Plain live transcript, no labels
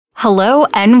Hello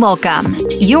and welcome.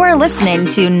 You are listening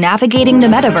to Navigating the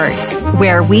Metaverse,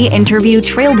 where we interview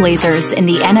trailblazers in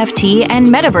the NFT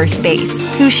and Metaverse space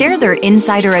who share their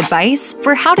insider advice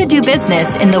for how to do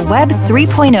business in the Web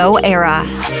 3.0 era.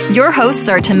 Your hosts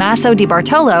are Tommaso Di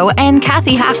Bartolo and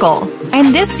Kathy Hackle,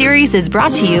 and this series is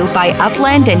brought to you by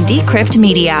Upland and Decrypt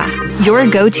Media, your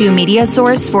go-to media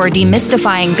source for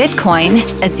demystifying Bitcoin,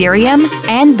 Ethereum,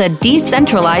 and the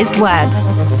decentralized web.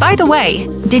 By the way,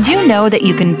 did you know that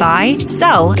you can buy,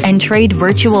 sell, and trade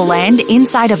virtual land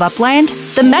inside of Upland,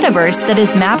 the metaverse that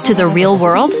is mapped to the real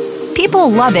world? People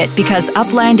love it because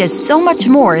Upland is so much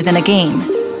more than a game.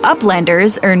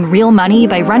 Uplanders earn real money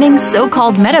by running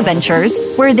so-called meta ventures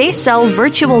where they sell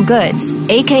virtual goods,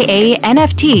 aka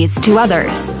NFTs, to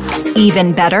others.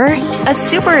 Even better, a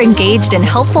super engaged and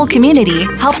helpful community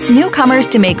helps newcomers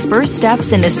to make first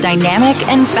steps in this dynamic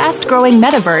and fast-growing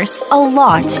metaverse a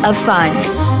lot of fun.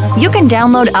 You can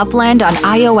download Upland on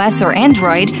iOS or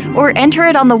Android, or enter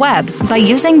it on the web by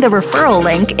using the referral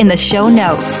link in the show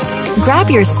notes. Grab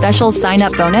your special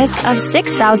sign-up bonus of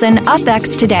 6,000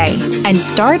 UpX today and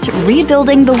start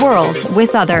rebuilding the world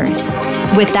with others.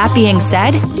 With that being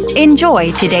said,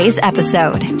 enjoy today's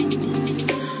episode.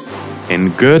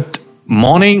 And good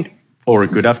morning, or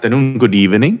good afternoon, good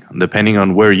evening, depending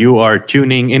on where you are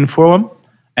tuning in from.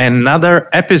 Another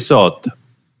episode,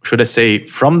 should I say,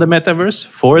 from the Metaverse,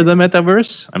 for the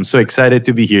Metaverse. I'm so excited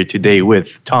to be here today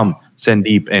with Tom,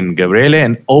 Sandeep, and Gabriele,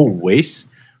 and always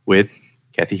with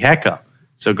Kathy Hackle.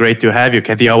 So great to have you.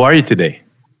 Kathy, how are you today?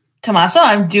 Tommaso,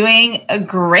 I'm doing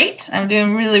great. I'm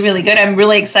doing really, really good. I'm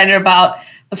really excited about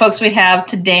the folks we have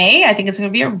today. I think it's going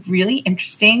to be a really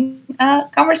interesting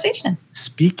conversation.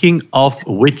 Speaking of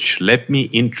which, let me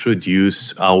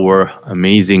introduce our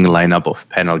amazing lineup of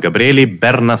panel. Gabriele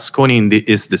Bernasconi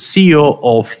is the CEO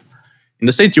of, in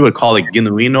the States you would call it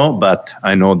Genuino, but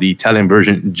I know the Italian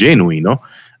version, Genuino,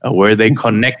 where they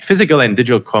connect physical and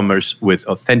digital commerce with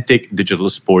authentic digital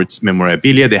sports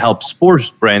memorabilia. They help sports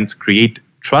brands create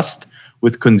trust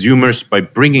with consumers by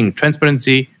bringing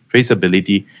transparency,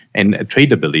 traceability, and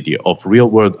tradability of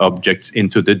real-world objects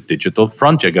into the digital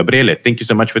frontier. Gabriele, thank you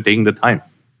so much for taking the time.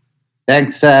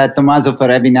 Thanks, Tommaso, for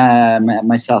having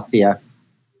myself here.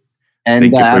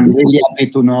 And I'm really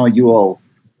happy to know you all.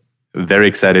 Very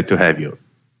excited to have you.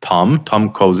 Tom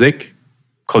Kozik.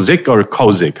 Kozik or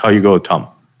Kozik? How you go, Tom?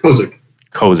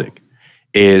 Kozik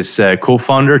is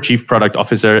co-founder, chief product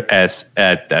officer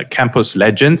at Campus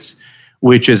Legends,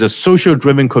 which is a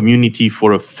social-driven community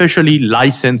for officially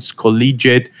licensed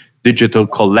collegiate digital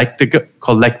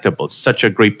collectibles. Such a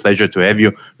great pleasure to have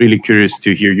you. Really curious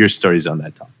to hear your stories on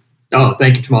that, Tom. Oh,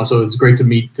 thank you, Tommaso. It's great to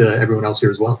meet everyone else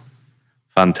here as well.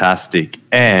 Fantastic.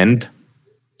 And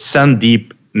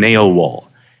Sandeep Nailwall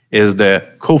is the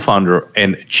co-founder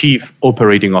and chief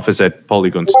operating officer at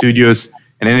Polygon Studios,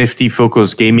 an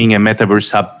NFT-focused gaming and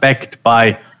metaverse hub backed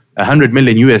by $100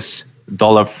 million US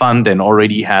fund and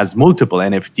already has multiple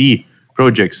NFT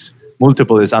projects.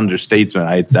 Multiple is understatement.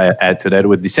 I'd add to that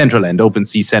with Decentraland,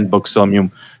 OpenSea, Sandbox, Somnium,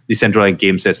 Decentraland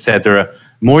Games, etc.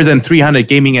 More than 300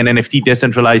 gaming and NFT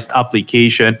decentralized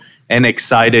application, and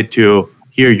excited to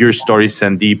hear your story,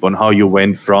 Sandeep, on how you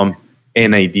went from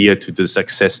an idea to the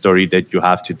success story that you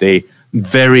have today.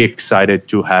 Very excited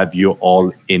to have you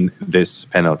all in this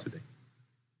panel today.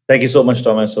 Thank you so much,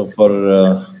 Tommaso,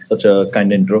 for such a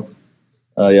kind intro.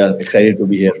 Excited to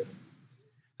be here.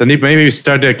 Sandeep, maybe we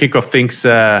start to kick off things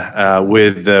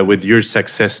with your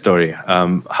success story.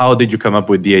 How did you come up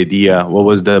with the idea? What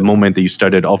was the moment that you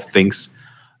started off things?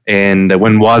 And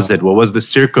when was it? What was the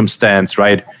circumstance,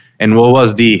 right? And what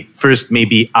was the first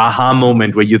maybe aha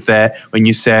moment when you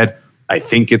said, I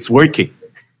think it's working?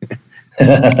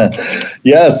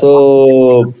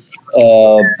 So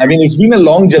it's been a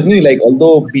long journey. Like,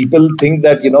 although people think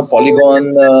that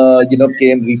Polygon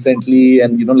came recently,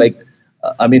 and we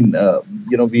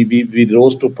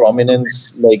rose to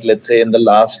prominence, like, let's say, in the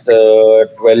last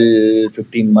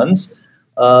 12-15 months.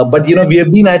 But we have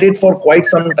been at it for quite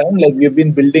some time. Like, we have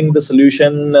been building the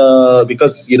solution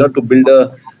because to build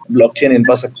a blockchain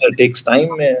infrastructure takes time.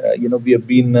 We have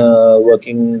been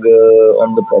working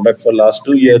on the product for last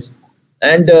 2 years.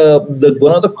 And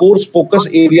one of the core focus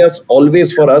areas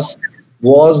always for us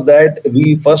was that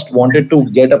we first wanted to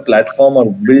get a platform or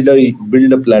build a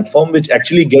platform which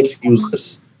actually gets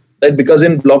users, right? Because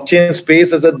in blockchain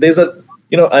space,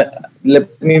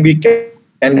 let me be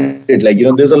candid,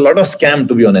 there's a lot of scam,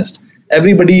 to be honest.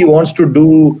 Everybody wants to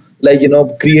do,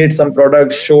 create some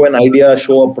product, show an idea,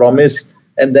 show a promise,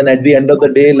 and then at the end of the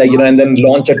day, and then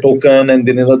launch a token, and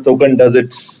then the token does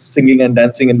its singing and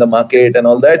dancing in the market and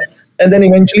all that. And then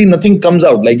eventually nothing comes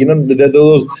out.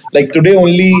 Those, today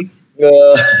only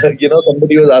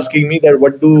somebody was asking me that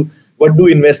what do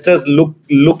investors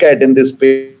look at in this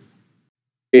space?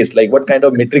 Like what kind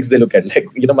of metrics they look at? Like,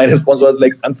 my response was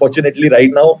like, unfortunately, right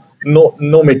now,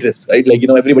 no metrics, right? Like,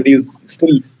 everybody is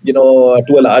still,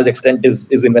 to a large extent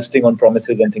is investing on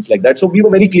promises and things like that. So we were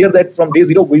very clear that from day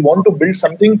zero, we want to build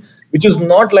something which is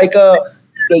not like a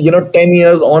 10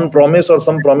 years on promise or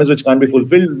some promise which can't be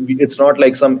fulfilled. It's not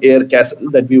like some air castle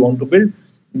that we want to build.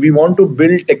 We want to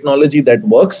build technology that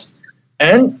works,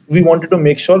 and we wanted to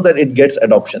make sure that it gets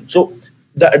adoption. So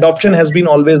the adoption has been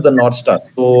always the North Star.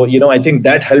 So, I think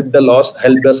that helped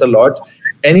us a lot.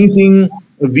 Anything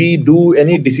we do,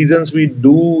 any decisions we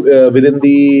do within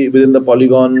the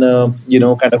Polygon,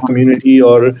 kind of community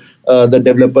or the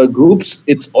developer groups,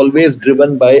 it's always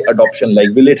driven by adoption. Like,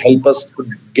 will it help us to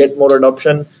get more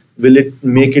adoption? Will it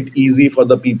make it easy for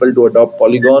the people to adopt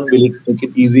Polygon? Will it make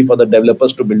it easy for the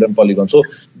developers to build on Polygon? So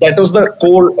that was the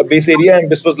core base area.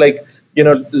 And this was like,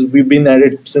 we've been at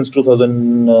it since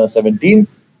 2017.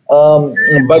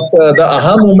 But the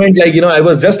aha moment, like, I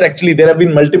was just actually, there have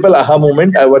been multiple aha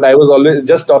moments. I was always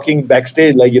just talking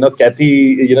backstage, like,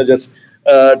 Kathy, just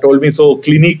told me. So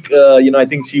Clinique, I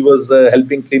think she was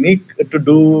helping Clinique to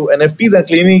do NFTs, and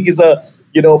Clinique is a,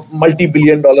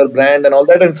 multi-billion-dollar brand and all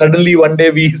that. And suddenly one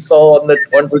day we saw on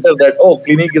Twitter that,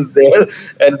 Clinique is there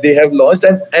and they have launched.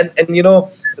 And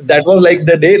that was like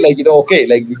the day, like, okay,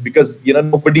 like, because,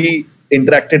 nobody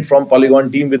interacted from Polygon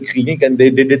team with Clinique, and they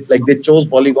did it, like, they chose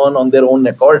Polygon on their own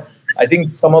accord. I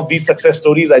think some of these success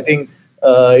stories, I think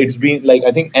it's been like,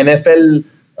 I think NFL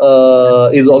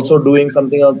is also doing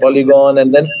something on Polygon.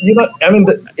 And then,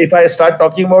 if I start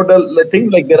talking about the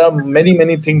things, like, there are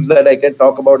many things that I can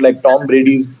talk about, like Tom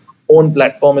Brady's own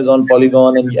platform is on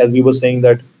Polygon. And as you were saying,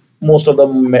 that most of the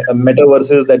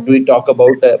metaverses that we talk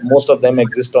about, most of them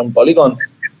exist on Polygon.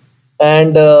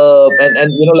 And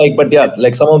but yeah,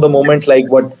 like some of the moments, like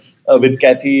what with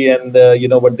Kathy and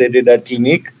what they did at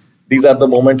Clinique, these are the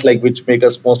moments like which make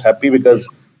us most happy, because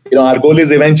our goal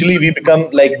is eventually we become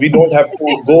like, we don't have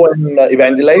to go and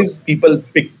evangelize. People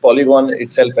pick Polygon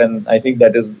itself, and I think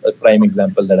that is a prime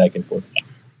example that I can quote.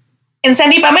 And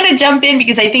Sandeep, I'm going to jump in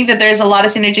because I think that there's a lot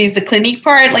of synergies. The Clinique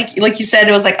part, like you said,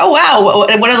 it was like, oh wow,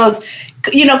 one of those,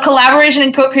 collaboration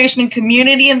and co-creation and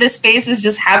community in this space is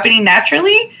just happening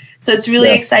naturally. So it's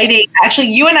really exciting. Actually,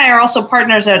 you and I are also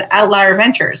partners at Outlier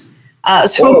Ventures.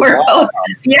 We're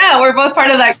both part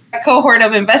of that cohort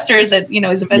of investors that,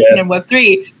 is investing in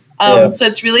Web3. So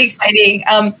it's really exciting.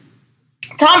 Tom,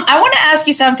 I want to ask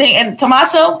you something. And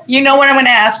Tommaso, you know what I'm going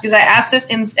to ask, because I asked this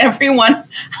in every one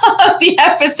of the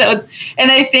episodes.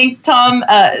 And I think Tom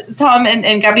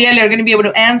and Gabriele are going to be able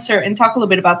to answer and talk a little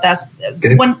bit about that.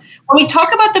 Okay. When we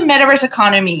talk about the metaverse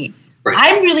economy, right,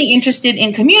 I'm really interested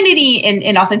in community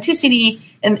and authenticity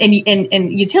and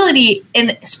utility.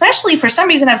 And especially for some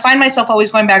reason, I find myself always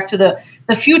going back to the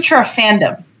future of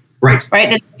fandom. Right.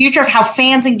 The future of how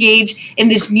fans engage in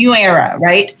this new era,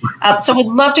 right? So we'd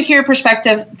love to hear your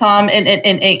perspective, Tom and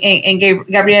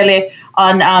Gabriele,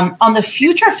 on the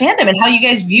future of fandom and how you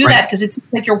guys view that, because it seems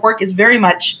like your work is very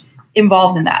much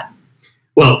involved in that.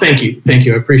 Well, thank you.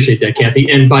 I appreciate that,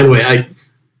 Kathy. And by the way, I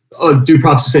do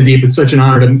props to Sandeep. It's such an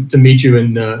honor to meet you,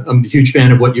 and I'm a huge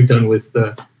fan of what you've done with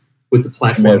the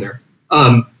platform there.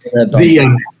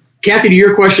 Kathy, to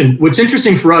your question, what's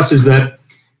interesting for us is that,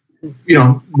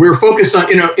 we're focused on,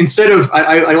 instead of,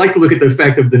 I like to look at the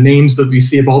fact of the names that we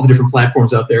see of all the different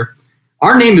platforms out there.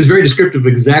 Our name is very descriptive of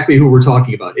exactly who we're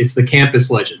talking about. It's the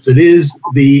campus legends. It is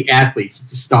the athletes.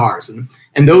 It's the stars, and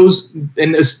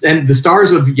the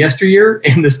stars of yesteryear,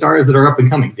 and the stars that are up and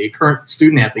coming, the current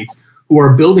student athletes who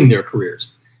are building their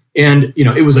careers. And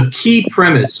it was a key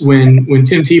premise when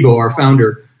Tim Tebow, our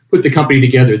founder, put the company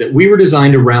together, that we were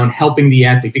designed around helping the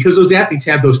athlete, because those athletes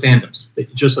have those fandoms,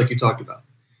 just like you talked about.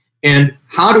 And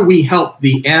how do we help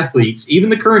the athletes, even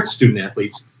the current student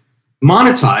athletes,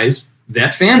 monetize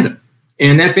that fandom?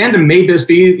 And that fandom may just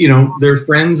be, their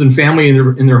friends and family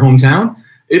in their hometown.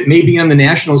 It may be on the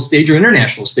national stage or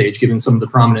international stage, given some of the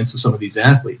prominence of some of these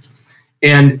athletes.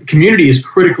 And community is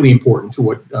critically important to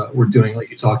what we're doing, like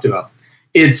you talked about.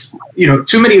 It's,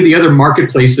 too many of the other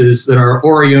marketplaces that are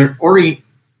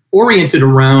oriented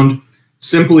around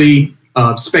simply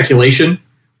speculation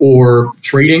or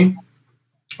trading,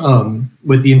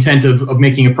 with the intent of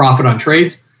making a profit on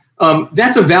trades.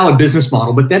 That's a valid business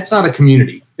model, but that's not a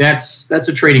community. That's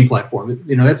a trading platform.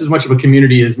 That's as much of a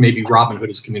community as maybe Robinhood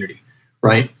is a community,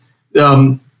 right?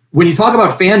 When you talk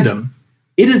about fandom,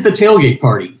 it is the tailgate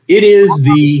party. It is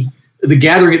the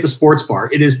gathering at the sports bar.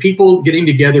 It is people getting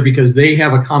together because they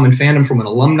have a common fandom from an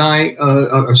alumni,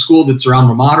 a school that's their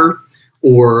alma mater,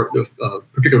 or the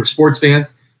particular sports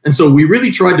fans. And so we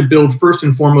really tried to build first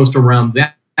and foremost around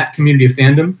that community of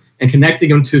fandom and connecting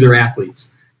them to their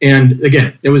athletes. And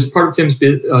again, it was part of Tim's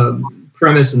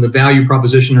premise, and the value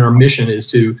proposition and our mission is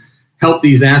to help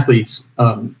these athletes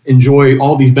enjoy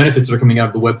all these benefits that are coming out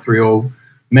of the Web 3.0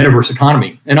 metaverse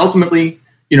economy. And ultimately,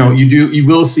 you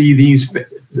will see these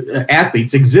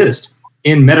athletes exist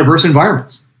in metaverse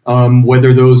environments,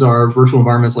 whether those are virtual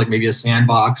environments like maybe a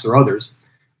sandbox or others.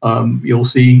 You'll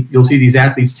see these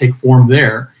athletes take form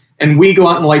there, and we go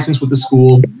out and license with the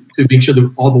school to make sure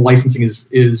that all the licensing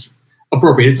is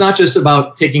appropriate. It's not just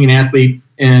about taking an athlete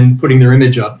and putting their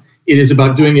image up. It is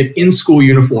about doing it in school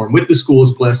uniform, with the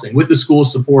school's blessing, with the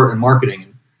school's support and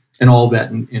marketing, and all of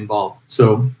that involved.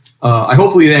 So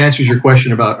hopefully that answers your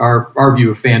question about our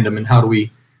view of fandom and how do we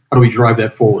drive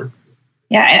that forward.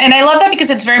 Yeah, and I love that because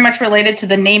it's very much related to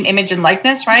the name, image, and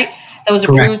likeness, right? That was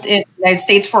approved in the United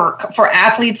States for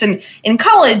athletes and in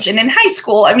college and in high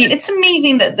school. I mean, it's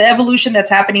amazing that the evolution that's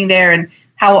happening there and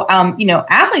how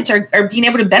athletes are being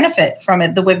able to benefit from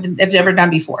it the way they've never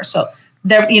done before. So,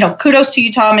 kudos to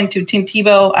you, Tom, and to Team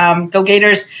Tebow. Go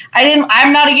Gators!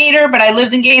 I'm not a Gator, but I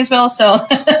lived in Gainesville, so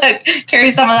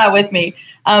carry some of that with me.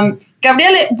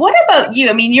 Gabriele, what about you?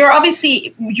 I mean, you're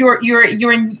obviously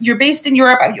you're based in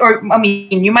Europe, or I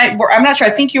mean, you might. I'm not sure.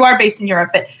 I think you are based in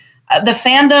Europe, but the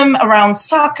fandom around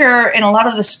soccer and a lot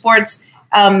of the sports,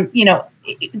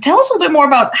 tell us a little bit more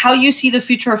about how you see the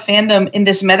future of fandom in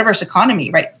this metaverse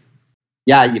economy, right?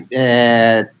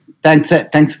 Yeah,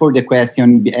 thanks for the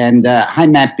question. And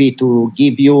I'm happy to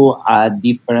give you a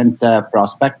different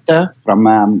prospect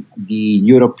from the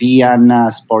European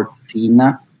sports scene,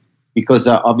 because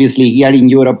obviously here in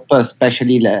Europe,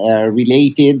 especially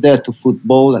related to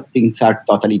football, things are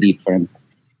totally different.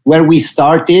 Where we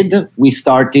started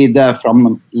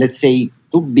from, let's say,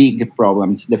 two big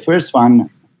problems. The first one,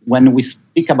 when we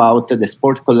speak about the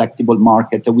sport collectible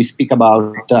market, we speak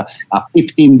about a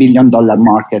 $15 billion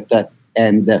market,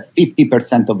 and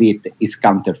 50% of it is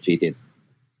counterfeited.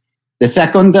 The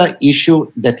second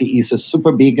issue that is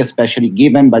super big, especially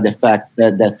given by the fact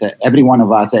that every one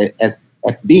of us has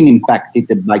been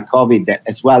impacted by COVID,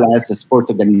 as well as the sport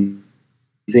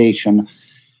organization,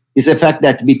 is the fact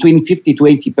that between 50 to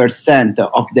 80%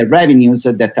 of the revenues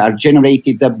that are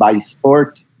generated by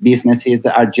sport businesses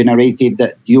are generated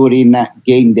during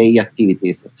game day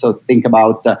activities. So think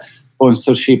about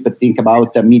sponsorship, think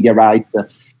about media rights,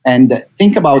 and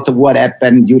think about what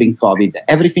happened during COVID.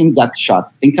 Everything got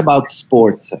shut. Think about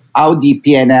sports, how the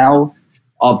P&L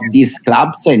of these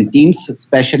clubs and teams,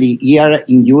 especially here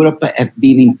in Europe, have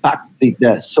been impacted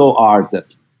so hard.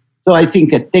 So I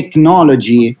think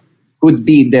technology could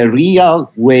be the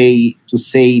real way to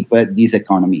save this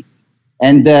economy.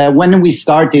 And when we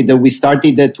started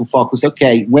to focus,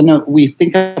 okay, when we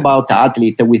think about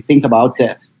athlete, we think about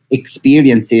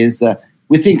experiences,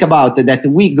 we think about that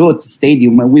we go to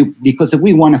stadium because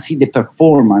we want to see the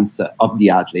performance of the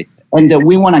athlete. And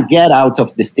we want to get out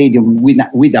of the stadium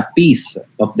with a piece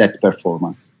of that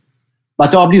performance.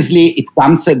 But obviously, it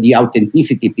comes the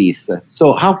authenticity piece.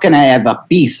 So how can I have a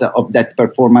piece of that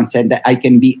performance and I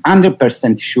can be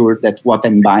 100% sure that what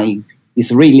I'm buying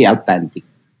is really authentic?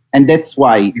 And that's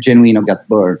why Genuino got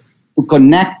born, to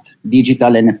connect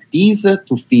digital NFTs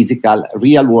to physical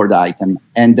real-world items.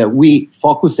 And we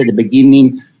focused at the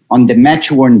beginning on the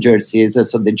match-worn jerseys,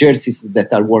 so the jerseys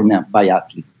that are worn by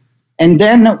athletes. And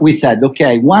then we said,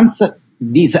 okay, once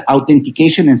this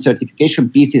authentication and certification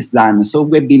piece is done, so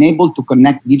we've been able to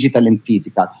connect digital and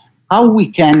physical, how we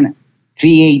can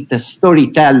create a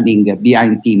storytelling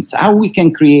behind teams, how we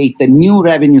can create a new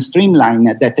revenue streamline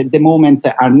that at the moment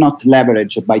are not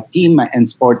leveraged by team and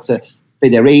sports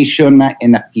federation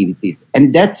and activities.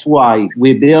 And that's why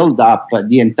we build up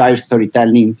the entire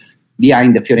storytelling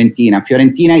behind the Fiorentina.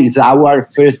 Fiorentina is our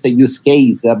first use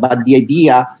case, but the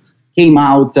idea came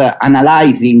out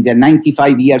analyzing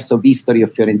 95 years of history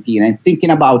of Fiorentina and thinking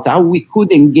about how we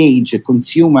could engage a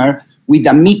consumer with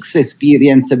a mixed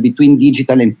experience between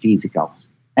digital and physical.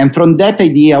 And from that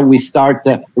idea, we start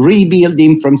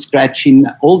rebuilding from scratch in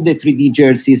all the 3D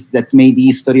jerseys that made the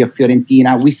history of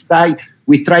Fiorentina.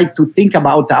 We try to think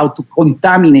about how to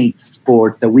contaminate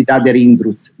sport with other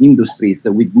industries,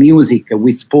 with music,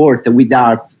 with sport, with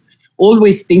art,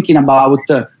 always thinking about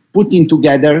putting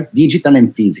together digital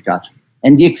and physical.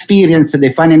 And the experience,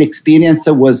 the final experience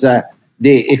was the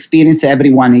experience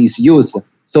everyone is used.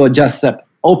 So just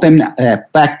open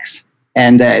packs,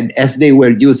 and as they were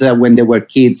used when they were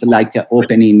kids, like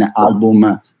opening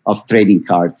album of trading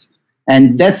cards.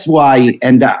 And that's why,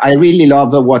 and I really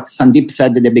love what Sandeep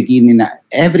said at the beginning,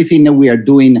 everything that we are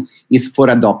doing is for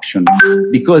adoption.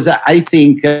 Because I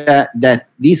think that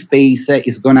this space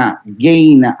is going to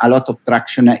gain a lot of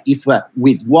traction if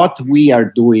with what we are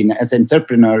doing as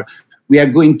entrepreneur, we are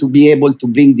going to be able to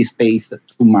bring this space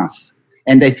to mass.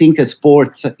 And I think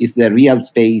sports is the real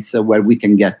space where we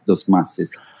can get those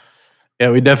masses. Yeah,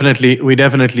 we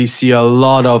definitely see a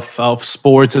lot of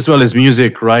sports as well as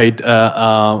music, right?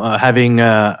 Having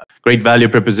great value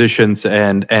propositions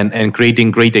and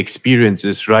creating great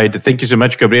experiences, right? Thank you so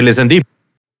much, Gabriele. Sandeep,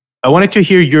 I wanted to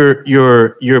hear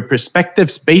your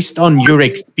perspectives based on your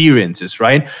experiences,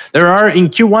 right? There are in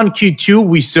Q1, Q2,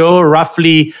 we saw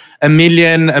roughly $1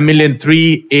 million, $1.3 million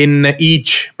in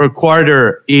each per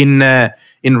quarter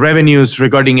in revenues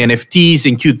regarding NFTs.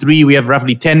 In Q3, we have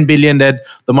roughly 10 billion that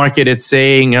the market is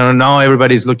saying. Now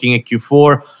everybody's looking at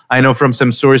Q4. I know from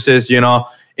some sources,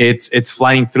 it's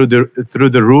flying through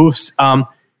the roofs.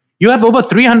 You have over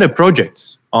 300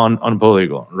 projects on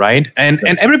Polygon, right? And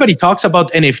everybody talks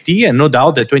about NFT, and no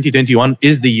doubt that 2021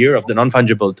 is the year of the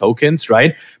non-fungible tokens,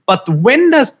 right? But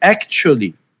when does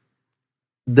actually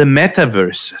the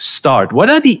metaverse start?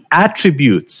 What are the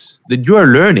attributes that you are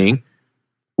learning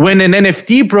when an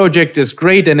NFT project is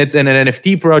great and it's an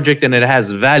NFT project and it has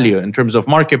value in terms of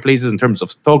marketplaces, in terms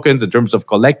of tokens, in terms of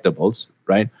collectibles,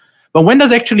 right? But when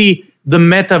does actually the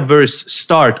metaverse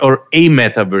start, or a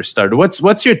metaverse start?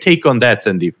 What's your take on that,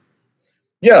 Sandeep?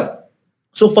 Yeah.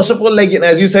 So first of all,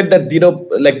 as you said that,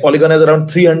 Polygon has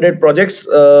around 300 projects.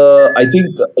 I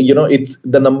think, it's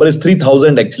the number is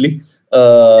 3,000 actually.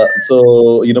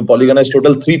 So Polygon has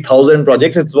total 3,000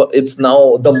 projects. It's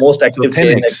now the most active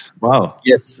chain. Wow.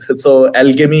 Yes. So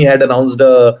Alchemy had announced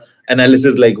a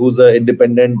analysis who's an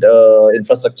independent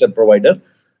infrastructure provider.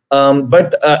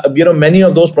 But many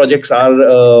of those projects are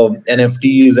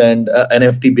NFTs and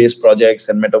NFT based projects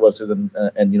and metaverses and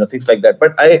things like that.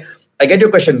 But I get your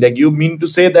question. You mean to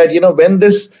say that when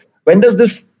does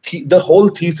the whole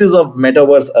thesis of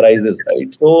metaverse arises,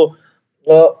 right? So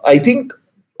I think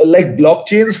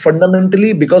blockchains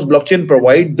fundamentally, because blockchain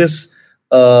provide this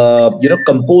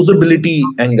composability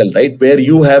angle, right, where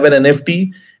you have an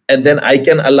NFT and then I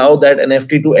can allow that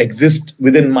NFT to exist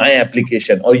within my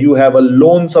application, or you have a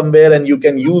loan somewhere and you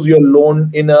can use your loan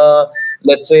in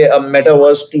let's say a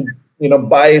metaverse to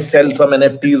buy, sell some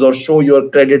NFTs or show your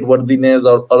credit worthiness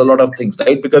or a lot of things,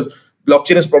 right? Because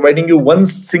blockchain is providing you one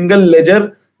single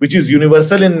ledger which is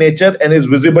universal in nature and is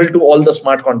visible to all the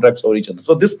smart contracts over each other.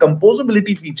 So this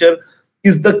composability feature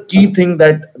is the key thing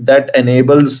that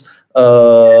enables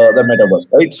the metaverse,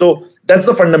 right? So that's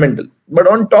the fundamental. But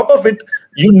on top of it,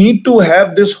 you need to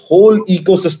have this whole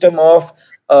ecosystem of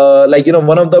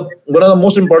one of the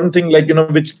most important thing,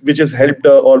 which has helped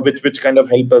or which kind of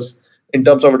help us in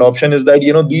terms of adoption is that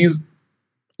these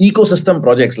ecosystem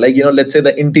projects, let's say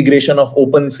the integration of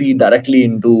OpenSea directly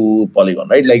into Polygon,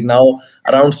 right? Now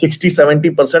around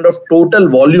 60-70% of total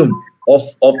volume of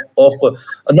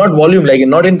not volume,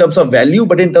 not in terms of value,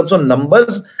 but in terms of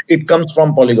numbers, it comes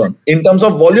from Polygon. In terms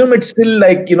of volume, it's still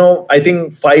I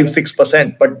think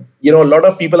 5-6%, but a lot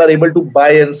of people are able to buy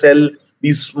and sell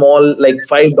these small $5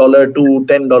 to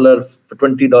 $10,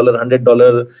 $20,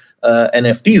 $100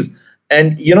 NFTs,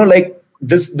 and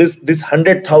this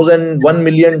 $100,000, $1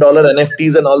 million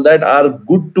NFTs and all that are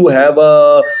good to have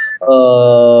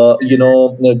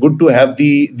good to have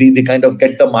the kind of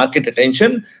get the market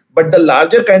attention. But the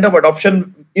larger kind of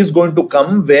adoption is going to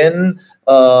come when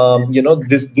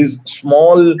this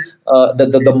small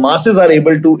the masses are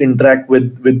able to interact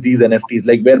with these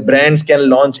NFTs, where brands can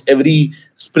launch every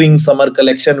spring summer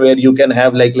collection where you can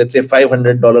have let's say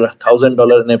 $500, $1,000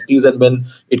 NFTs, and when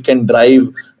it can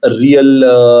drive a real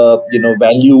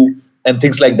value and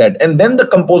things like that. And then the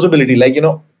composability,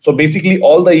 so basically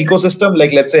all the ecosystem,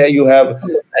 let's say you have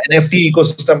NFT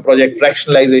ecosystem project,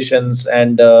 fractionalizations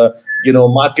and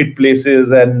marketplaces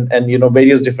and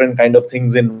various different kind of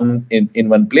things in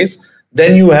one place.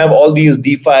 Then you have all these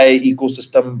DeFi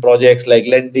ecosystem projects like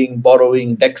lending,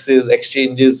 borrowing, DEXs,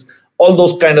 exchanges, all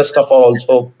those kind of stuff are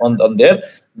also on there.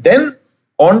 Then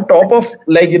on top of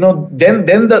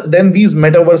then these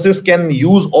metaverses can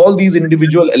use all these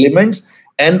individual elements,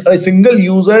 and a single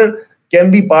user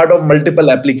can be part of multiple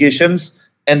applications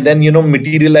and then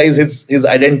materialize his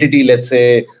identity, let's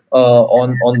say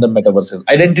on the metaverses.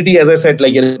 Identity, as I said,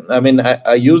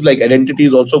 I use identity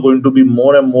is also going to be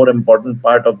more and more important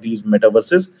part of these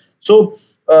metaverses. So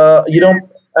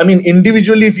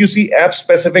individually, if you see app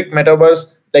specific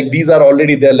metaverse, these are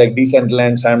already there, like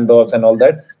Decentraland, Sandbox and all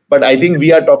that. But I think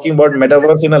we are talking about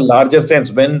metaverse in a larger sense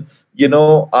when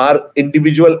our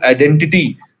individual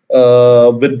identity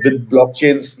with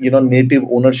blockchains, native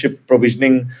ownership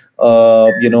provisioning,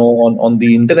 on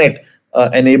the internet,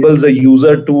 enables a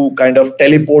user to kind of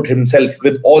teleport himself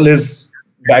with all his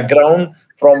background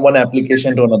from one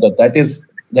application to another. That is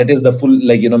the full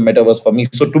metaverse for me.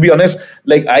 So to be honest,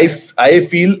 I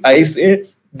say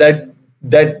that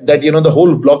the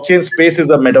whole blockchain space is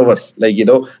a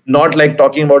metaverse, not like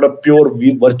talking about a pure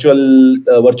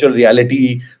virtual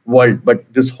reality world,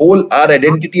 but this whole our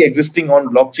identity existing on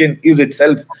blockchain is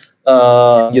itself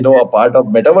a part of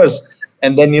metaverse.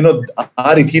 And then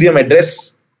our Ethereum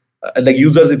address,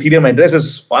 user's Ethereum address,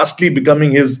 is fastly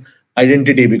becoming his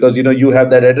identity, because you have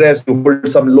that address, you hold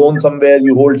some loan somewhere,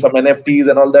 you hold some NFTs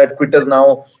and all that. Twitter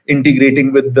now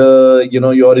integrating with the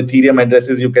your Ethereum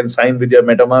addresses, you can sign with your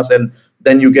MetaMask, and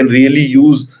then you can really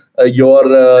use your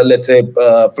let's say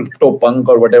CryptoPunk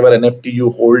or whatever NFT you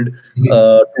hold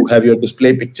to have your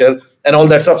display picture and all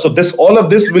that stuff. So all of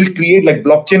this will create,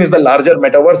 blockchain is the larger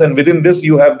metaverse, and within this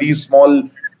you have these small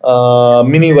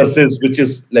mini-verses, which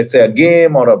is, let's say, a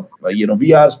game or a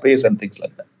VR space and things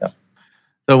like that. Yeah.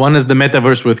 So one is the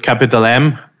metaverse with capital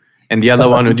M, and the other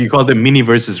one, what do you call them,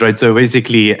 mini-verses, right? So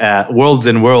basically, worlds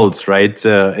and worlds, right?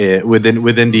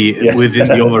 Within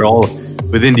the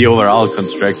overall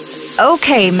construct.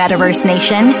 Okay, Metaverse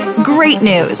Nation, great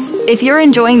news. If you're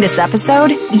enjoying this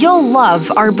episode, you'll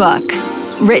love our book.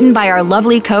 Written by our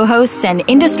lovely co-hosts and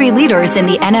industry leaders in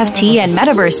the NFT and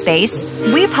Metaverse space,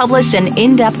 we published an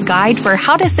in-depth guide for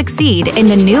how to succeed in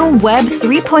the new Web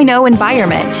 3.0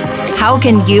 environment. How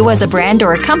can you as a brand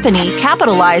or a company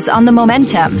capitalize on the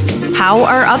momentum? How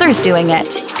are others doing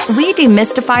it? We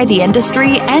demystify the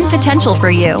industry and potential for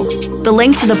you. The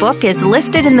link to the book is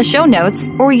listed in the show notes,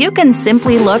 or you can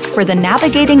simply look for the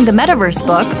Navigating the Metaverse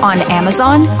book on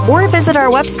Amazon or visit our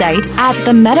website at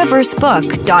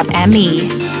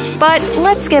themetaversebook.me. But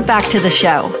let's get back to the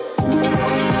show.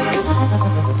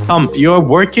 You're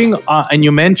working and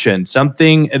you mentioned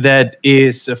something that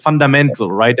is fundamental,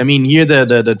 right? I mean, here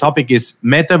the topic is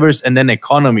metaverse and then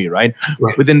economy, right?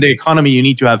 Within the economy, you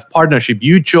need to have partnership.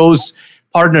 You chose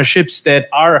partnerships that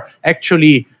are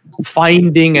actually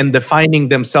finding and defining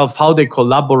themselves how they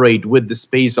collaborate with the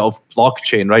space of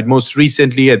blockchain, right? Most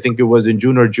recently, I think it was in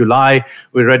June or July,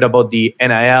 we read about the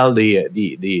NIL,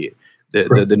 the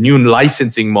new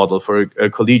licensing model for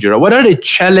collegiate. What are the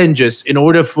challenges in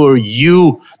order for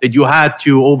you that you had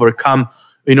to overcome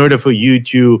in order for you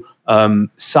to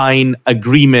sign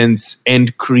agreements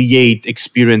and create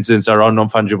experiences around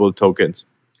non-fungible tokens?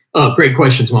 Great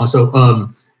question, Tommaso.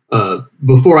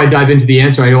 Before I dive into the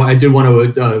answer, I did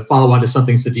want to follow on to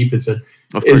something Sandeep had said.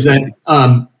 Is that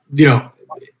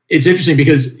it's interesting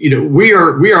because we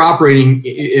are operating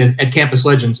at Campus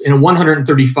Legends in a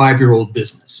 135-year-old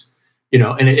business.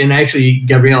 And actually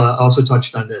Gabriela also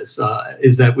touched on this.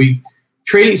 Is that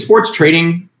sports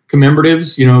trading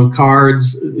commemoratives,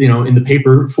 cards, in the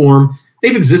paper form,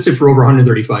 they've existed for over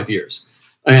 135 years.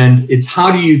 And it's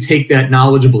how do you take that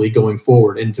knowledgeably going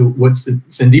forward? And to what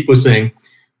Sandeep was saying,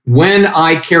 when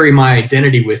I carry my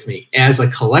identity with me as a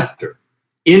collector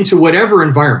into whatever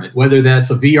environment, whether that's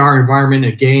a VR environment,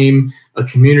 a game, a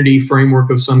community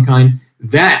framework of some kind,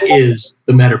 that is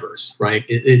the metaverse, right?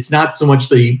 It's not so much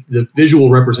the visual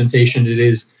representation, it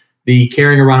is the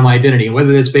carrying around my identity. And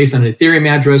whether that's based on an Ethereum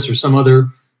address or some other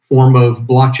form of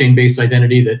blockchain-based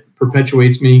identity that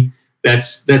perpetuates me,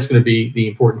 that's going to be the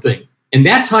important thing. And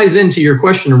that ties into your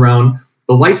question around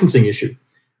the licensing issue.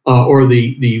 Or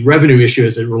the revenue issue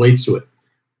as it relates to it.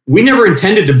 We never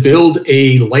intended to build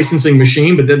a licensing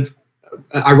machine, but then,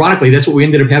 ironically, that's what we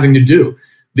ended up having to do.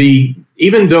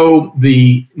 Even though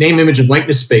the name, image, and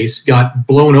likeness space got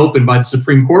blown open by the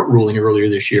Supreme Court ruling earlier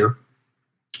this year,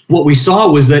 what we saw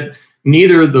was that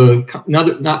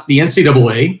not the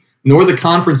NCAA, nor the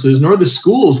conferences, nor the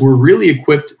schools were really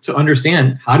equipped to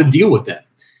understand how to deal with that.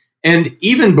 And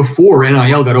even before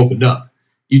NIL got opened up,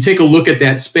 you take a look at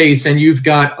that space and you've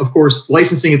got, of course,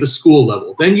 licensing at the school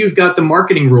level. Then you've got the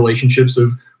marketing relationships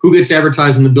of who gets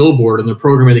advertised on the billboard and the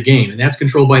program of the game, and that's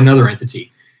controlled by another entity.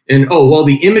 And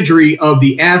the imagery of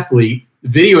the athlete,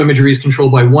 video imagery is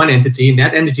controlled by one entity, and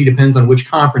that entity depends on which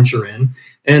conference you're in.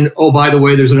 And by the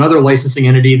way, there's another licensing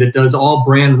entity that does all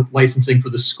brand licensing for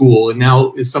the school and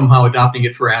now is somehow adopting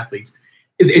it for athletes.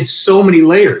 It's so many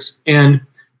layers. And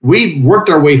we worked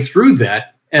our way through that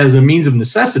as a means of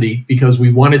necessity because we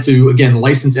wanted to, again,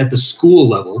 license at the school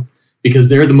level because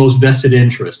they're the most vested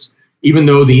interest. Even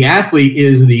though the athlete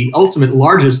is the ultimate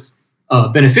largest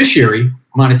beneficiary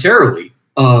monetarily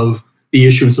of the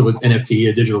issuance of an NFT,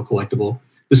 a digital collectible,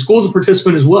 the school is a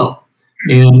participant as well.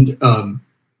 And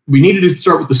we needed to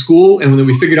start with the school, and then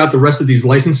we figured out the rest of these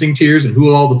licensing tiers and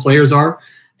who all the players are.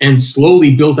 and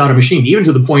slowly built out a machine, even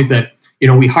to the point that,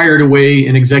 we hired away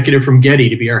an executive from Getty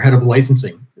to be our head of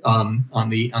licensing on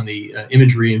the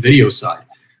imagery and video side.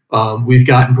 We've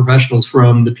gotten professionals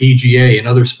from the PGA and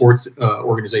other sports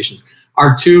organizations.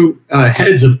 Our two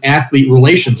heads of athlete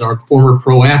relations are former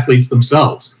pro athletes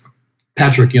themselves,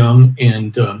 Patrick Young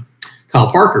and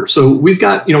Kyle Parker. So we've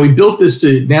got, we built this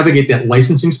to navigate that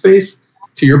licensing space,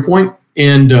 to your point,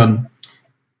 and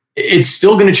it's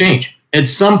still going to change. At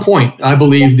some point, I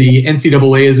believe the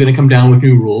NCAA is going to come down with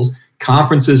new rules.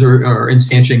 Conferences are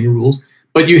instantiating new rules,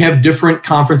 but you have different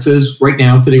conferences right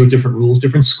now today with different rules,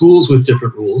 different schools with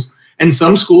different rules, and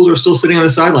some schools are still sitting on the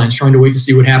sidelines trying to wait to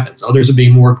see what happens. Others are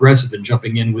being more aggressive and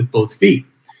jumping in with both feet.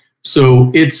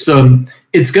 So it's going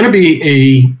to be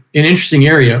an interesting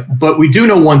area, but we do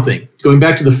know one thing. Going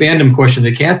back to the fandom question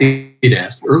that Kathy had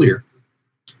asked earlier,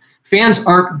 fans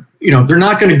aren't, they're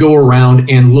not going to go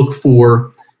around and look for,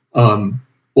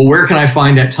 well, where can I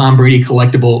find that Tom Brady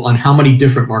collectible on how many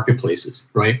different marketplaces,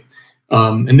 right?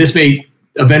 And this may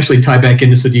eventually tie back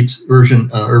into Sudeep's version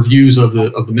or views of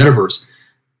the metaverse.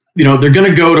 They're going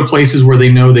to go to places where they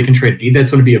know they can trade it. Either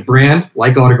that's going to be a brand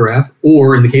like Autograph,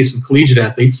 or in the case of collegiate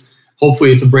athletes,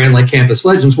 hopefully it's a brand like Campus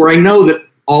Legends, where I know that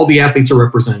all the athletes are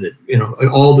represented.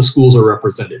 All the schools are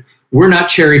represented. We're not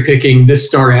cherry picking this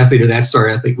star athlete or that star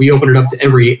athlete. We open it up to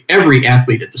every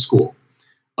athlete at the school.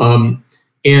 To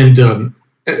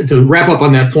wrap up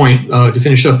on that point, to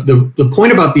finish up, the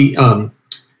point about the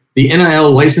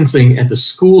NIL licensing at the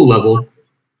school level,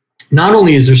 not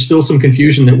only is there still some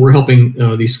confusion that we're helping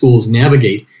these schools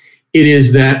navigate, it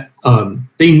is that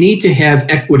they need to have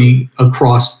equity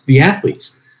across the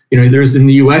athletes. There's in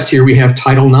the U.S. here, we have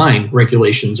Title IX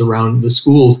regulations around the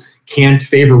schools can't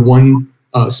favor one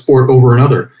sport over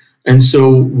another. And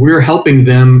so we're helping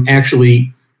them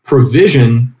actually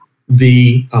provision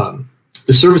the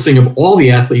servicing of all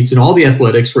the athletes and all the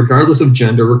athletics, regardless of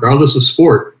gender, regardless of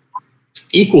sport,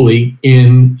 equally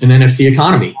in an NFT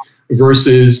economy,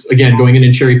 versus, again, going in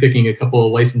and cherry picking a couple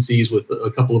of licensees with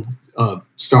a couple of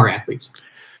star athletes.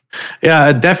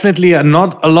 Yeah, definitely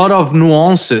not a lot of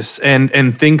nuances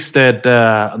and things that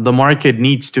the market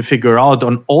needs to figure out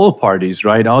on all parties,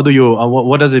 right? How do you,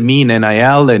 what does it mean,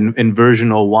 NIL in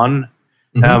version 01?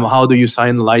 Mm-hmm. How do you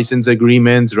sign license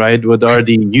agreements, right? What are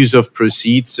the use of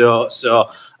proceeds? So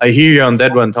I hear you on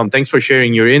that one, Tom. Thanks for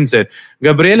sharing your insight.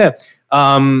 Gabriele,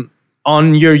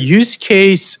 on your use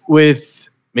case with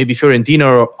maybe Fiorentina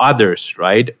or others,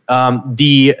 right?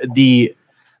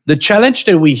 The challenge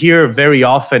that we hear very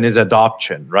often is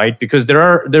adoption, right? Because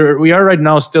we are right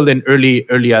now still in early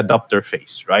adopter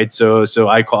phase, right? So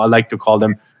I like to call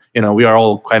them, we are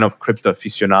all kind of crypto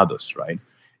aficionados, right?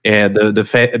 And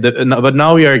but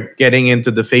now we are getting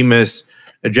into the famous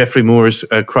Jeffrey Moore's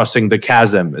crossing the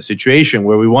chasm situation,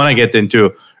 where we want to get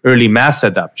into early mass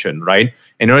adoption, right?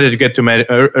 In order to get to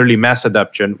early mass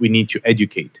adoption, we need to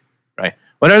educate, right?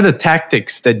 What are the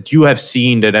tactics that you have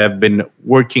seen that have been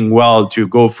working well to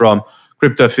go from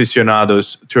crypto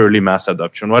aficionados to early mass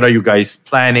adoption? What are you guys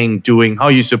planning, doing? How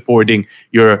are you supporting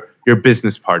your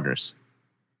business partners?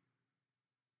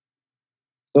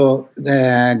 So,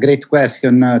 great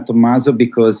question, Tommaso,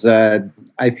 because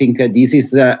I think this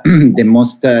is the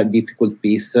most difficult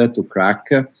piece to crack,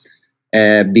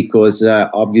 because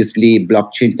obviously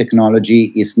blockchain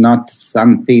technology is not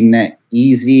something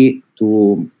easy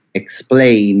to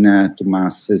explain to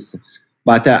masses.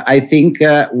 But I think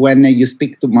when you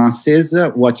speak to masses,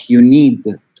 what you need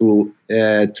to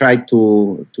try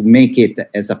to make it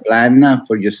as a plan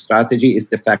for your strategy is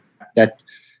the fact that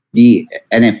the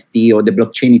NFT or the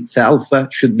blockchain itself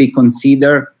should be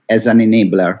considered as an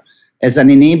enabler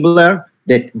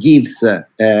that gives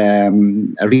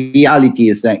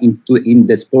realities in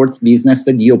the sports business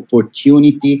the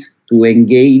opportunity to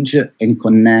engage and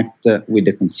connect with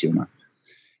the consumer.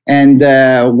 And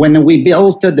when we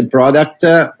built the product,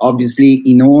 obviously,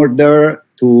 in order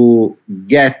to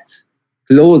get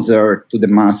closer to the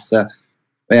mass,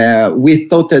 we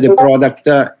thought the product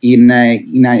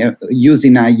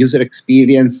using a user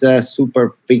experience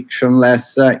super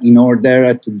frictionless in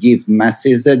order to give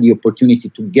masses the opportunity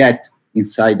to get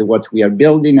inside what we are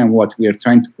building and what we are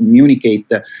trying to communicate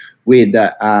with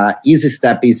easy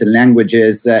step, easy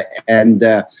languages, and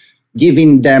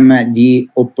giving them the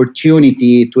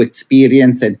opportunity to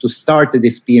experience and to start the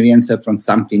experience from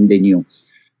something they knew.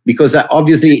 Because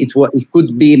obviously it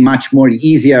could be much more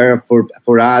easier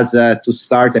for us to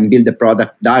start and build the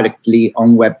product directly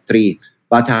on Web3.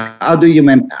 But how do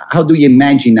you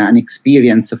imagine an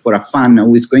experience for a fan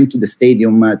who is going to the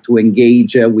stadium to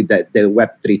engage with the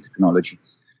Web3 technology?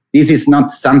 This is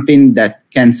not something that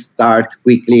can start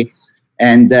quickly.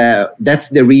 And that's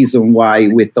the reason why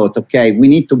we thought, okay, we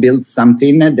need to build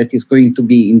something that is going to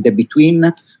be in the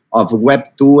between of Web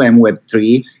 2 and Web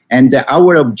 3. And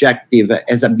our objective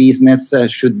as a business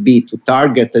should be to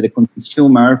target the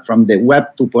consumer from the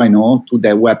Web 2.0 to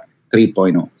the Web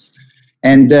 3.0.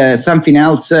 And something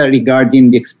else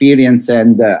regarding the experience,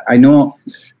 and I know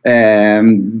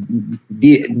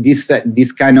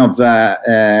this kind of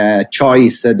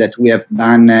choice that we have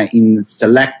done in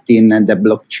selecting the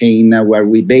blockchain where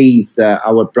we base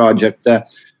our project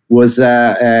was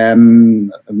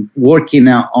working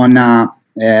on a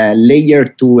layer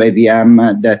 2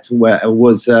 AVM that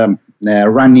was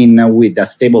running with a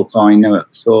stable coin,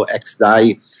 so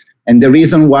XDAI. And the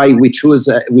reason why we chose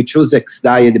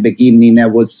XDAI at the beginning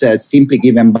was simply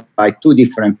given by two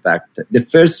different facts. The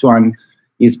first one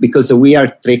is because we are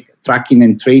tracking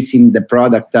and tracing the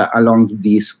product along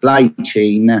the supply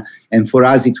chain. And for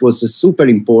us, it was super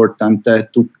important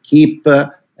to keep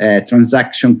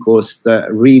transaction cost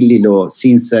really low,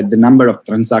 since the number of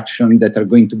transactions that are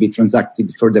going to be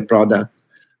transacted for the product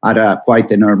are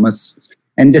quite enormous.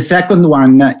 And the second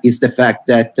one is the fact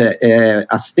that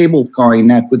a stable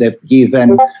coin could have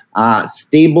given a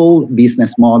stable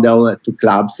business model to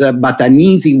clubs, but an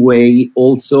easy way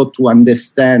also to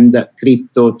understand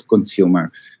crypto to consumer.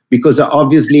 Because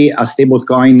obviously a stable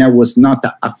coin was not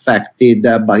affected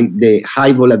by the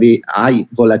high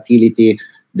volatility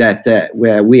that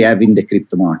we have in the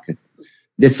crypto market.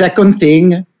 The second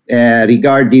thing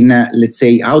regarding, let's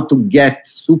say, how to get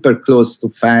super close to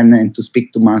fan and to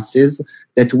speak to masses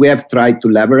that we have tried to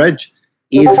leverage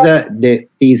is the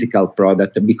physical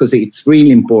product, because it's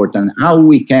really important how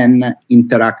we can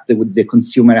interact with the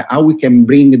consumer, how we can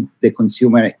bring the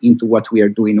consumer into what we are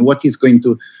doing, what is going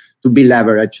to be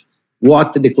leveraged,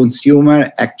 what the consumer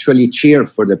actually cheer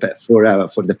for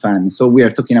the fan. So we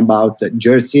are talking about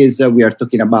jerseys, we are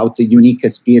talking about unique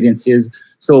experiences.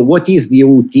 So what is the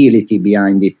utility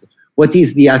behind it? What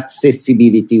is the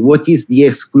accessibility? What is the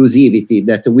exclusivity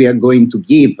that we are going to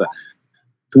give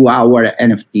to our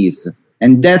NFTs?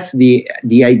 And that's the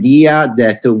idea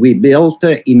that we built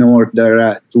in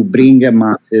order to bring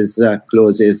masses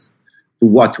closest to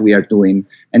what we are doing.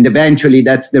 And eventually,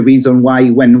 that's the reason why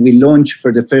when we launched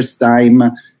for the first time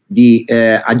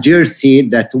a jersey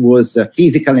that was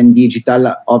physical and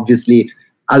digital, obviously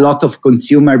a lot of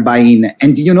consumer buy in.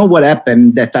 And you know what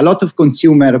happened? That a lot of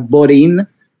consumer bought in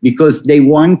because they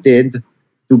wanted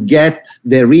to get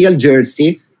the real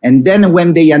jersey. And then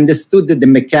when they understood the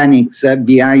mechanics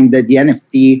behind the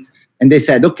NFT, and they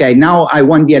said, okay, now I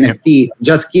want the NFT,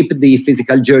 just keep the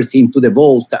physical jersey into the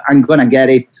vault. I'm going to get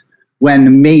it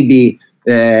when maybe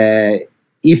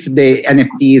if the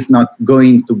NFT is not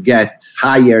going to get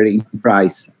higher in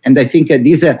price. And I think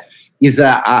this is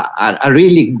a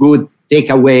really good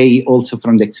takeaway also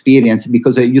from the experience,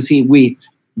 because you see, we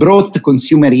brought the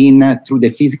consumer in through the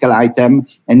physical item,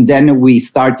 and then we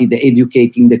started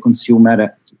educating the consumer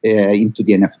into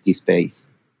the NFT space.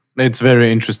 It's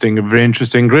very interesting, very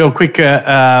interesting. Real quick,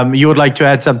 you would like to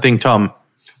add something, Tom?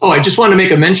 Oh, I just wanted to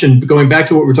make a mention, going back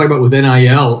to what we're talking about with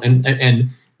NIL,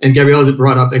 and Gabriele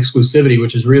brought up exclusivity,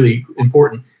 which is really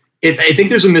important. I think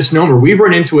there's a misnomer. We've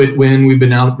run into it when we've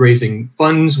been out raising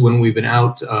funds, when we've been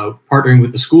out partnering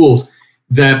with the schools,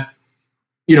 that,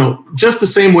 you know, just the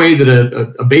same way that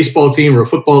a baseball team or a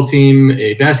football team,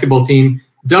 a basketball team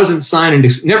doesn't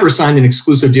never signed an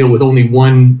exclusive deal with only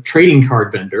one trading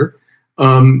card vendor.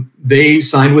 They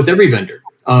signed with every vendor.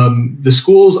 The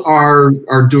schools are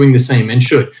doing the same and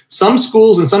should. Some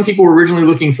schools and some people were originally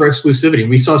looking for exclusivity.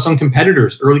 We saw some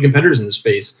early competitors in the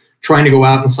space, trying to go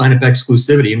out and sign up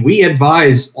exclusivity. And we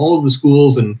advise all of the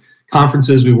schools and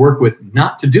conferences we work with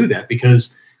not to do that,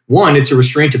 because one, it's a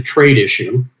restraint of trade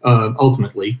issue,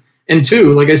 ultimately. And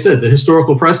two, like I said, the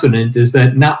historical precedent is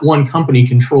that not one company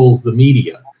controls the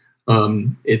media.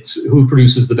 It's who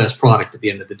produces the best product at the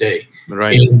end of the day.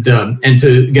 Right. And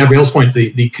to Gabrielle's point,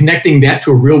 the connecting that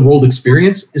to a real world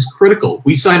experience is critical.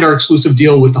 We signed our exclusive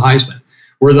deal with the Heisman.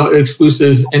 We're the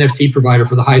exclusive NFT provider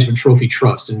for the Heisman Trophy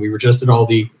Trust, and we were just at all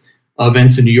the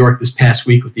events in New York this past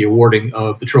week with the awarding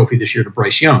of the trophy this year to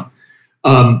Bryce Young.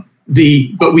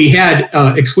 But we had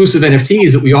exclusive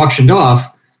NFTs that we auctioned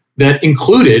off that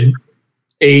included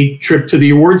a trip to the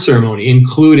award ceremony,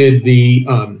 included the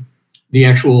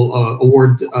actual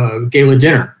award gala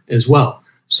dinner as well.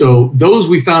 So those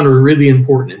we found are really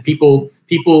important, and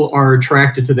people are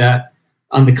attracted to that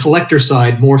on the collector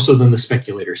side more so than the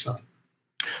speculator side.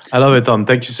 I love it, Tom.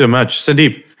 Thank you so much.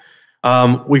 Sandeep,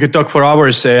 we could talk for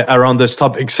hours around these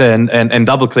topics and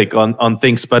double click on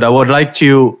things, but I would like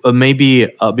to maybe,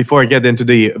 before I get into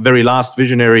the very last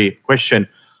visionary question,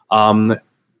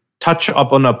 touch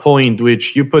upon a point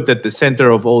which you put at the center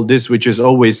of all this, which is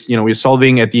always, we're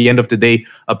solving at the end of the day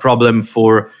a problem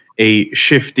for a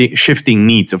shifting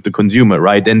needs of the consumer,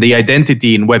 right? And the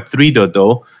identity in Web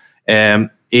 3.0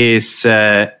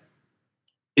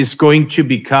 is going to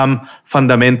become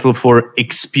fundamental for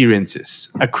experiences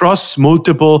across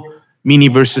multiple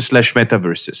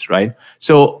miniverses/metaverses, right?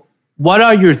 So what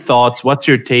are your thoughts? What's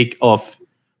your take of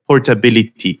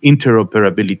portability,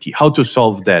 interoperability, how to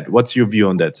solve that? What's your view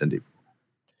on that, Sandeep?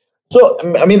 So,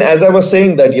 I mean, as I was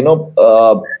saying that,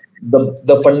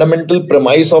 the fundamental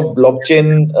premise of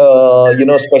blockchain,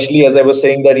 especially as I was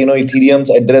saying that, Ethereum's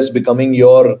address becoming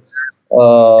your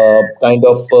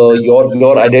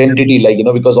your identity,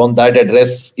 because on that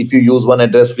address, if you use one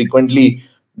address frequently,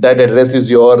 that address is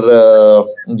your,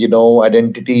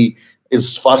 identity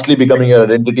is fastly becoming your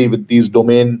identity with these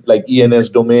domain like ENS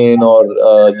domain or,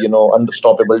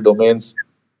 unstoppable domains.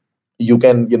 You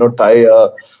can, tie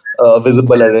a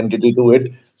visible identity to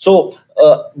it. So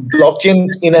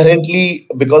blockchains inherently,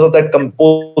 because of that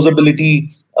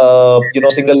composability,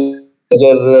 single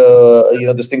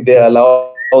ledger, this thing, they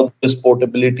allow this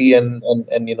portability and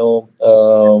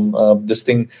this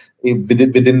thing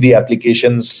within the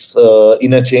applications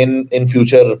in a chain, in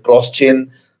future cross chain.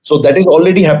 So that is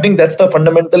already happening. That's the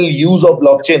fundamental use of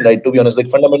blockchain, right? To be honest, like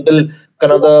fundamental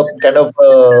kind of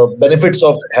benefits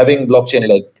of having blockchain.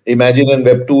 Like imagine in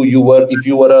Web 2, if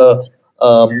you were a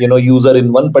user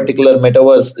in one particular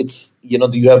metaverse, it's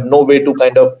you have no way to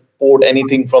kind of port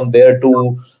anything from there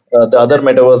to the other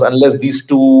metaverse unless these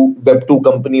two Web 2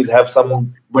 companies have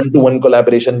some one-to-one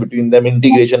collaboration between them,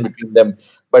 integration between them.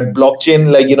 But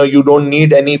blockchain, you don't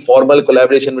need any formal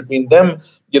collaboration between them.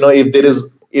 If there is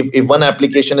if one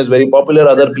application is very popular,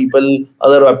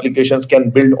 other applications can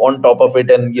build on top of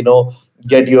it and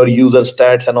get your user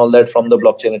stats and all that from the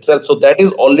blockchain itself. So that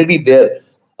is already there.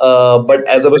 But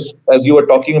as you were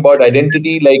talking about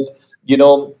identity,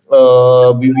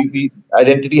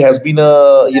 identity has been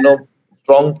a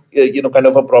strong kind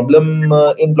of a problem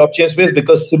in blockchain space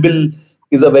because Sybil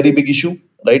is a very big issue,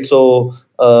 right? So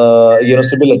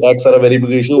Sybil attacks are a very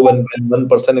big issue when one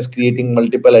person is creating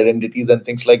multiple identities and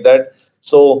things like that.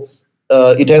 So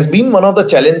it has been one of the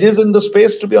challenges in the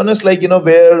space, to be honest, where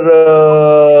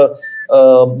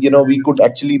we could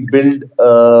actually build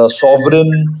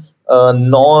sovereign,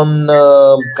 non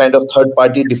kind of third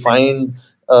party defined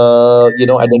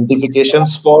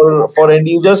identifications for end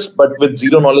users, but with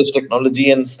zero knowledge technology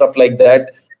and stuff like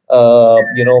that.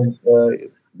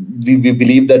 We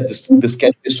believe that this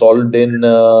can be solved in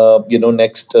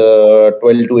next 12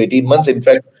 to 18 months. In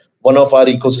fact, one of our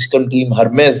ecosystem team,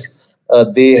 Hermes,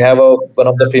 they have one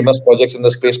of the famous projects in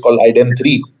the space called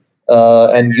Ident3,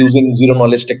 and using zero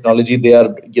knowledge technology, they are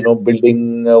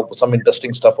building some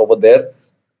interesting stuff over there.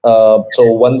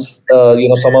 So once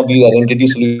some of these identity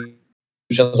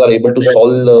solutions are able to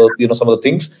solve some of the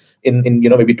things in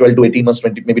maybe 12 to 18 months,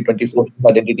 maybe 24,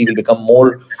 identity will become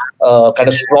more kind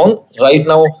of strong. Right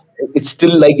now, it's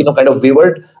still kind of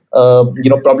wavered.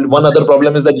 Probably one other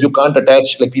problem is that you can't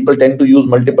attach, people tend to use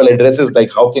multiple addresses.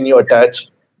 Like how can you attach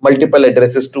multiple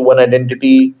addresses to one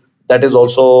identity? That is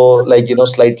also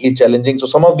slightly challenging. So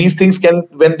some of these things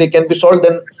when they can be solved,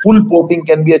 then full porting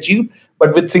can be achieved.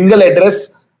 But with single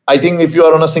address, I think if you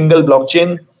are on a single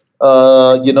blockchain,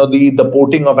 the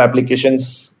porting of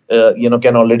applications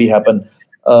can already happen.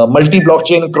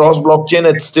 Multi-blockchain, cross-blockchain,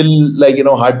 it's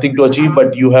still hard thing to achieve,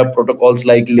 but you have protocols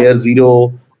like Layer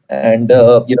 0 and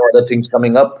other things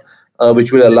coming up,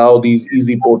 which will allow these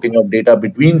easy porting of data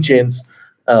between chains.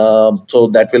 So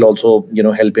that will also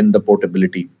help in the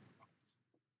portability.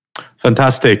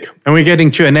 Fantastic. And we're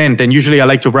getting to an end. And usually I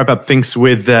like to wrap up things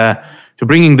with to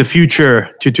bringing the future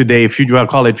to today. I'll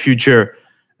call it future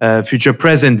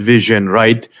present vision,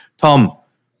 right? Tom,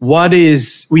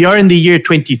 we are in the year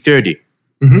 2030.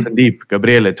 Sandeep,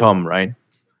 Gabriele, Tom, right?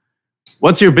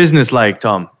 What's your business like,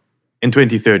 Tom, in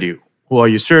 2030? Who are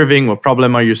you serving? What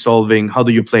problem are you solving? How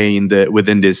do you play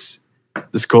within the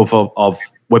scope of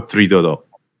Web 3.0?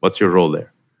 What's your role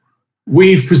there?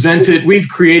 We've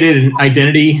created an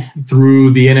identity through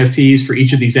the NFTs for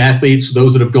each of these athletes,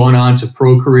 those that have gone on to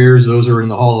pro careers, those who are in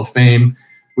the Hall of Fame.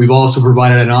 We've also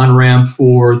provided an on-ramp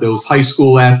for those high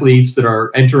school athletes that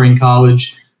are entering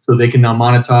college so they can now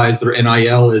monetize their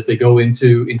NIL as they go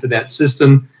into that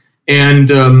system.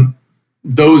 And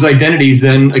those identities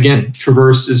then, again,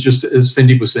 traverse, is just as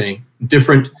Sandeep was saying,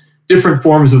 different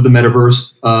forms of the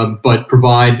metaverse, but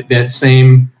provide that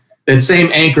same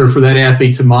anchor for that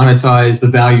athlete to monetize the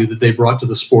value that they brought to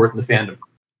the sport and the fandom.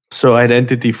 So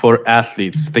identity for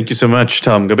athletes. Thank you so much,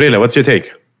 Tom. Gabriele, what's your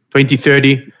take?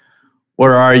 2030,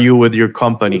 where are you with your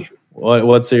company?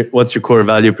 What's your core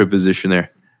value proposition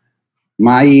there?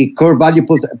 My core value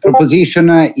proposition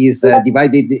is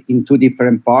divided in two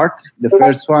different parts. The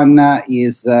first one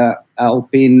is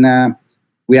helping.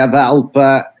 We have helped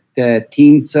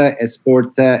teams,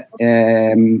 sport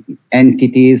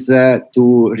entities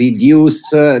to reduce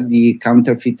the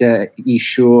counterfeit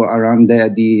issue around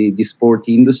the sport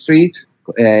industry,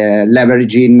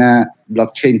 leveraging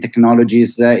blockchain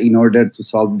technologies in order to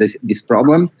solve this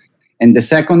problem. And the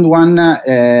second one,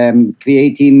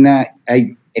 creating a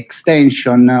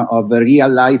extension of real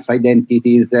life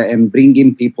identities and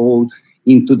bringing people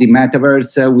into the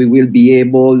metaverse. We will be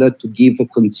able to give a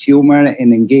consumer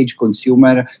and engage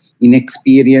consumer in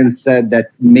experience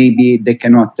that maybe they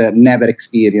cannot never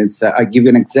experience. I'll give you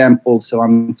an example. So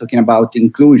I'm talking about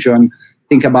inclusion.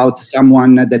 Think about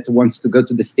someone that wants to go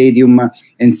to the stadium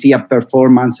and see a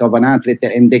performance of an athlete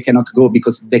and they cannot go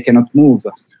because they cannot move.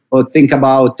 Or think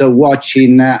about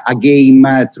watching a game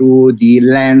through the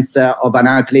lens of an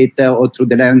athlete or through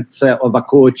the lens of a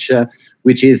coach,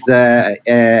 which is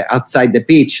outside the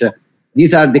pitch.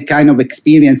 These are the kind of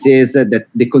experiences that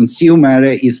the consumer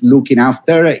is looking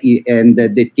after and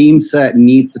the teams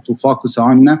needs to focus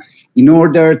on in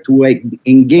order to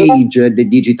engage the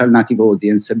digital native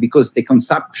audience, because the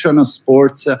consumption of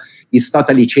sports is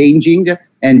totally changing.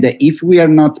 And if we are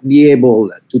not be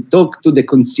able to talk to the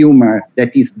consumer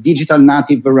that is digital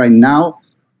native right now,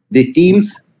 the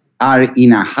teams are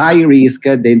in a high risk.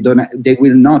 They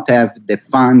will not have the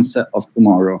funds of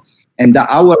tomorrow. And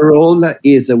our role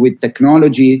is with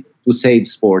technology to save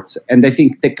sports. And I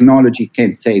think technology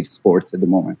can save sports at the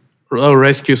moment. We'll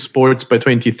rescue sports by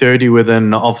 2030 with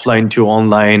an offline to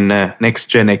online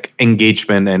next-gen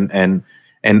engagement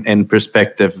and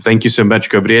perspective. Thank you so much,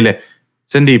 Gabriele.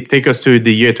 Sandeep, take us to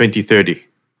the year 2030.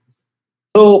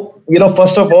 So,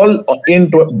 first of all,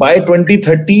 by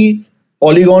 2030,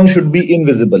 Polygon should be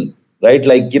invisible, right?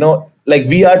 Like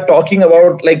we are talking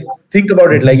about, think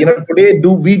about it, today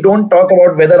we don't talk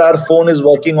about whether our phone is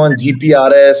working on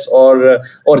GPRS or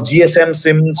GSM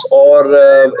SIMs or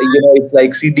it's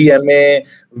like CDMA,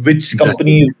 which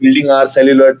company is building our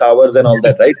cellular towers and all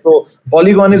that, right? So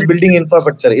Polygon is building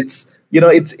infrastructure. It's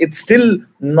still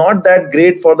not that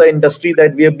great for the industry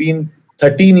that we have been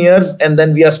 13 years and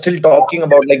then we are still talking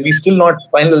about, we still not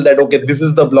final that, okay, this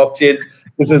is the blockchain,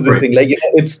 this is this thing.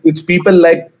 It's people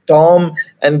like Tom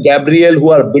and Gabriel who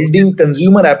are building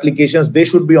consumer applications. They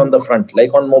should be on the front.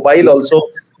 Like on mobile also,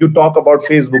 you talk about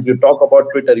Facebook, you talk about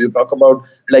Twitter, you talk about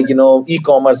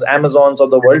e-commerce, Amazons of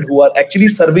the world who are actually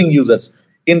serving users.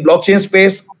 In blockchain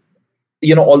space,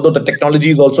 although the technology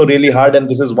is also really hard and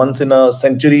this is once in a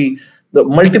century, the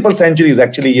multiple centuries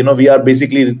actually, we are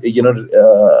basically,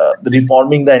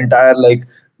 reforming the entire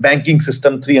banking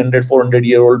system, 300,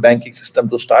 400-year-old banking system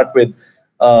to start with.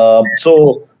 We are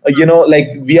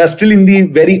still in the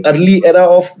very early era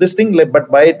of this thing, but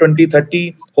by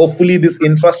 2030, hopefully this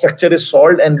infrastructure is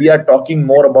solved and we are talking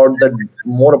more about the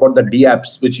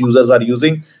dApps which users are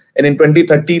using. And in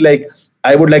 2030,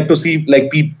 I would like to see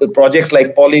projects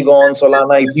like Polygon,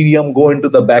 Solana, Ethereum go into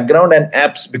the background and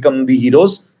apps become the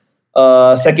heroes.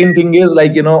 Second thing is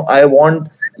I want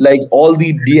all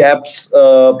the dApps,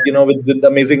 with the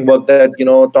amazing work that,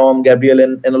 Tom, Gabriel,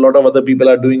 and a lot of other people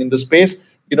are doing in the space.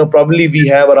 Probably we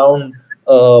have around,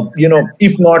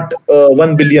 if not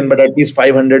 1 billion, but at least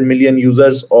 500 million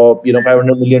users or,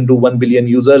 500 million to 1 billion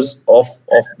users of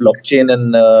blockchain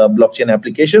and blockchain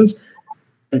applications.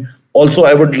 Also,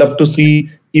 I would love to see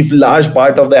if large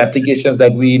part of the applications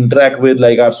that we interact with,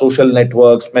 like our social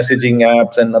networks, messaging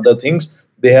apps and other things,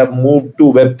 they have moved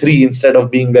to Web3 instead of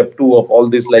being Web2 of all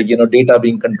this, data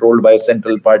being controlled by a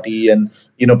central party and,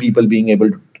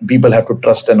 people have to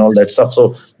trust and all that stuff.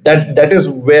 So that is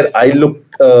where I look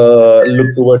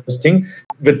towards this thing.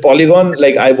 With Polygon,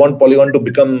 I want Polygon to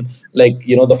become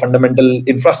the fundamental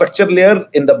infrastructure layer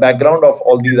in the background of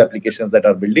all these applications that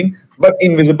are building, but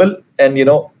invisible. And,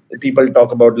 people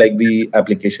talk about the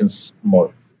applications more.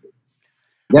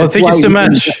 Well, thank you so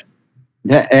much.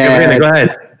 Go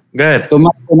ahead. Good.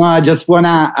 Thomas, I just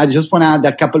wanna add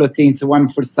a couple of things. One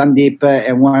for Sandeep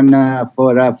and one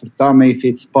for Tom, if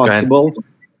it's possible.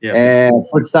 Yeah.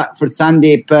 For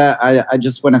Sandeep, I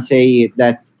just wanna say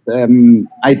that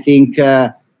I think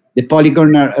the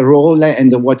Polygon role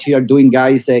and what you are doing,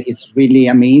 guys, is really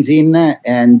amazing,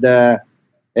 and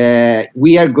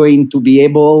we are going to be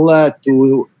able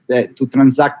to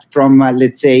transact from,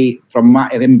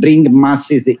 and bring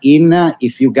masses in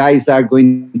if you guys are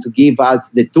going to give us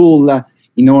the tool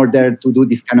in order to do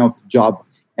this kind of job.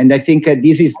 And I think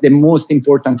this is the most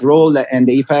important role. And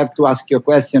if I have to ask you a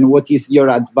question, what is your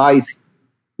advice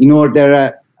in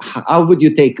order how would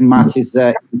you take masses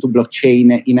into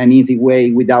blockchain in an easy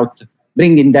way without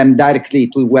bringing them directly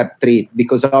to Web3?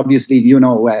 Because obviously, you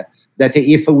know, that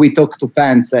if we talk to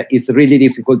fans, it's really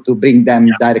difficult to bring them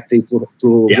directly to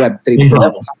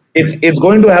Web3. It's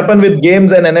going to happen with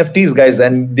games and NFTs, guys.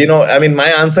 And, you know, I mean, my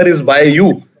answer is by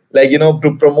you. Like, you know,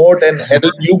 to promote and help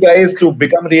you guys to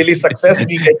become really successful,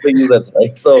 get the users,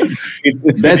 right? So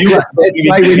it's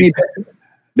why we need.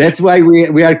 That's why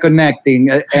we are connecting.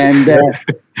 And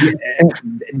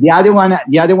the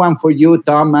other one for you,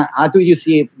 Tom. How do you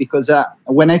see it? Because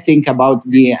when I think about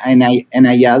the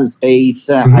NIL space,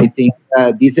 I think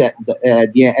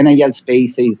the NIL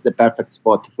space is the perfect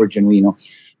spot for Genuino.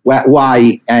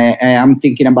 Why? I'm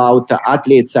thinking about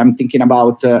athletes. I'm thinking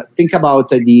about think about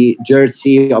the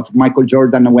jersey of Michael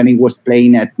Jordan when he was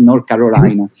playing at North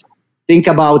Carolina. Think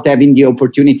about having the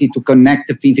opportunity to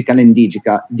connect physical and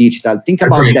digital. Think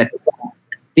about that.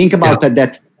 Think about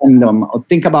that fandom. Or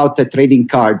think about the trading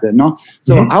card. No.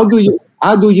 So how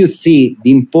do you see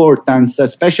the importance,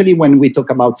 especially when we talk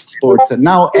about sports?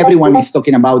 Now everyone is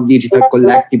talking about digital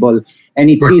collectible, and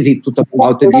it's easy to talk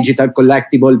about a digital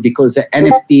collectible because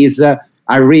NFTs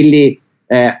are really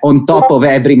on top of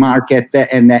every market,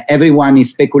 and everyone is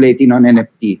speculating on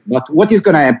NFT. But what is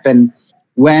going to happen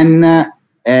when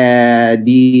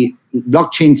the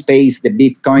blockchain space, the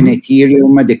Bitcoin,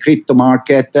 Ethereum, the crypto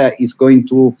market is going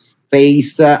to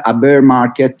face a bear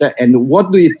market? And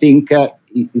what do you think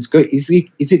is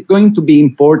it going to be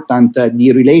important,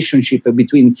 the relationship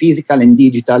between physical and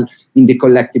digital in the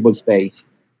collectible space?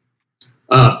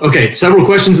 Okay, several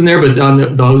questions in there, but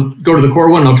I'll go to the core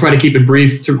one. I'll try to keep it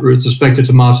brief with respect to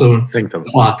Tommaso and the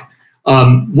clock.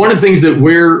 One of the things that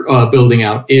we're building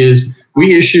out is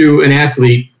we issue an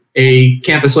athlete a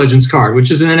Campus Legends card,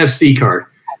 which is an NFC card.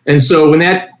 And so when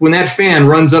that fan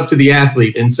runs up to the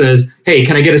athlete and says, "Hey,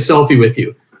 can I get a selfie with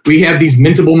you?" We have these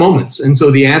mintable moments. And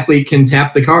so the athlete can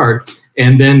tap the card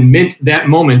and then mint that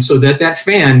moment so that that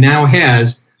fan now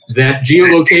has that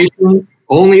geolocation.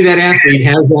 Only that athlete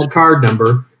has that card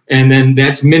number, and then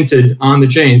that's minted on the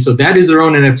chain. So that is their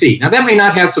own NFT. Now that may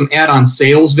not have some add-on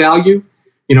sales value.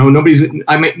 You know,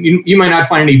 you might not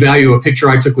find any value of a picture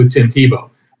I took with Tim Tebow.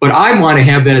 But I want to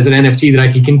have that as an NFT that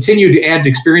I can continue to add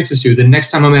experiences to. The next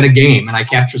time I'm at a game and I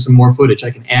capture some more footage, I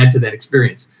can add to that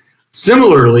experience.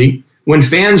 Similarly, when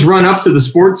fans run up to the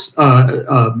sports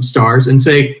stars and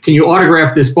say, "Can you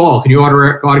autograph this ball? Can you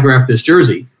autograph this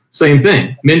jersey?" Same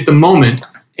thing, mint the moment.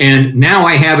 And now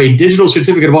I have a digital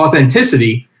certificate of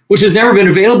authenticity, which has never been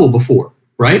available before,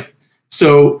 right?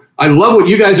 So I love what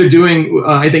you guys are doing.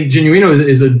 I think Genuino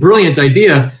is a brilliant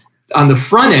idea on the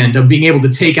front end of being able to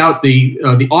take out the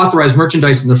authorized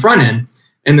merchandise in the front end,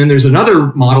 and then there's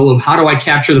another model of how do I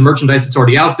capture the merchandise that's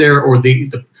already out there, or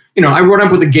I wrote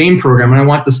up with a game program and I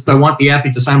want the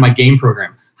athlete to sign my game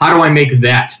program. How do I make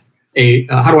that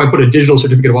how do I put a digital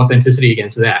certificate of authenticity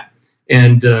against that?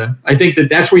 And I think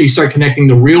that's where you start connecting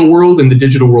the real world and the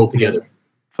digital world together.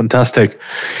 Fantastic.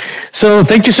 So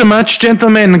thank you so much,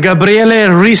 gentlemen. Gabriele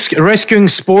rescuing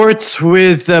sports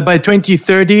with by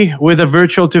 2030 with a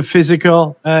virtual to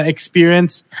physical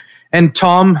experience, and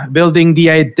Tom building the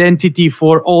identity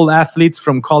for all athletes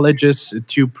from colleges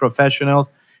to professionals,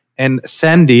 and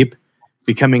Sandeep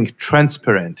becoming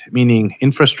transparent, meaning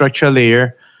infrastructure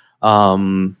layer,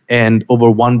 and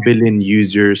over 1 billion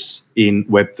users in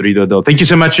Web 3.0. Thank you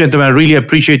so much, gentlemen. I really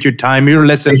appreciate your time, your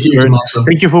lessons learned.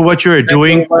 Thank you for what you're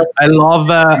doing. I love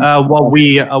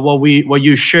what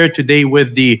you shared today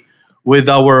with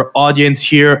our audience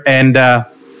here, and I'll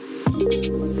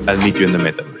meet you in the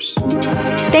metaverse.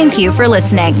 Thank you for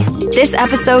listening. This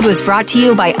episode was brought to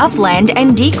you by Upland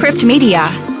and Decrypt Media,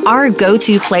 our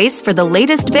go-to place for the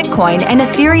latest Bitcoin and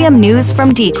Ethereum news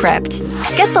from Decrypt.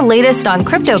 Get the latest on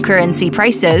cryptocurrency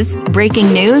prices,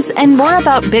 breaking news, and more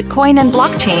about Bitcoin and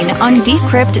blockchain on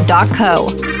decrypt.co.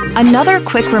 Another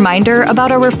quick reminder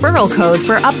about our referral code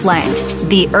for Upland,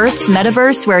 the Earth's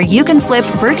metaverse where you can flip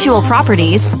virtual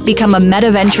properties, become a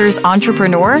MetaVentures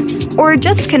entrepreneur, or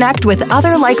just connect with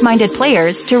other like-minded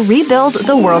players to rebuild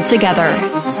the world together.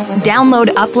 Download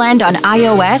Upland on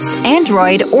iOS,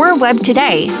 Android, or web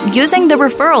today using the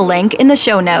referral link in the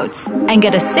show notes and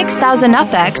get a 6,000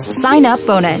 UpX sign-up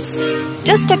bonus.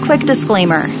 Just a quick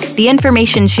disclaimer, the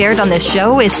information shared on this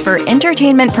show is for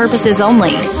entertainment purposes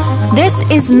only. This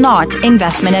is not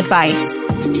investment advice.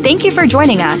 Thank you for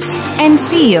joining us, and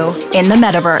see you in the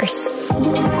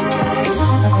metaverse.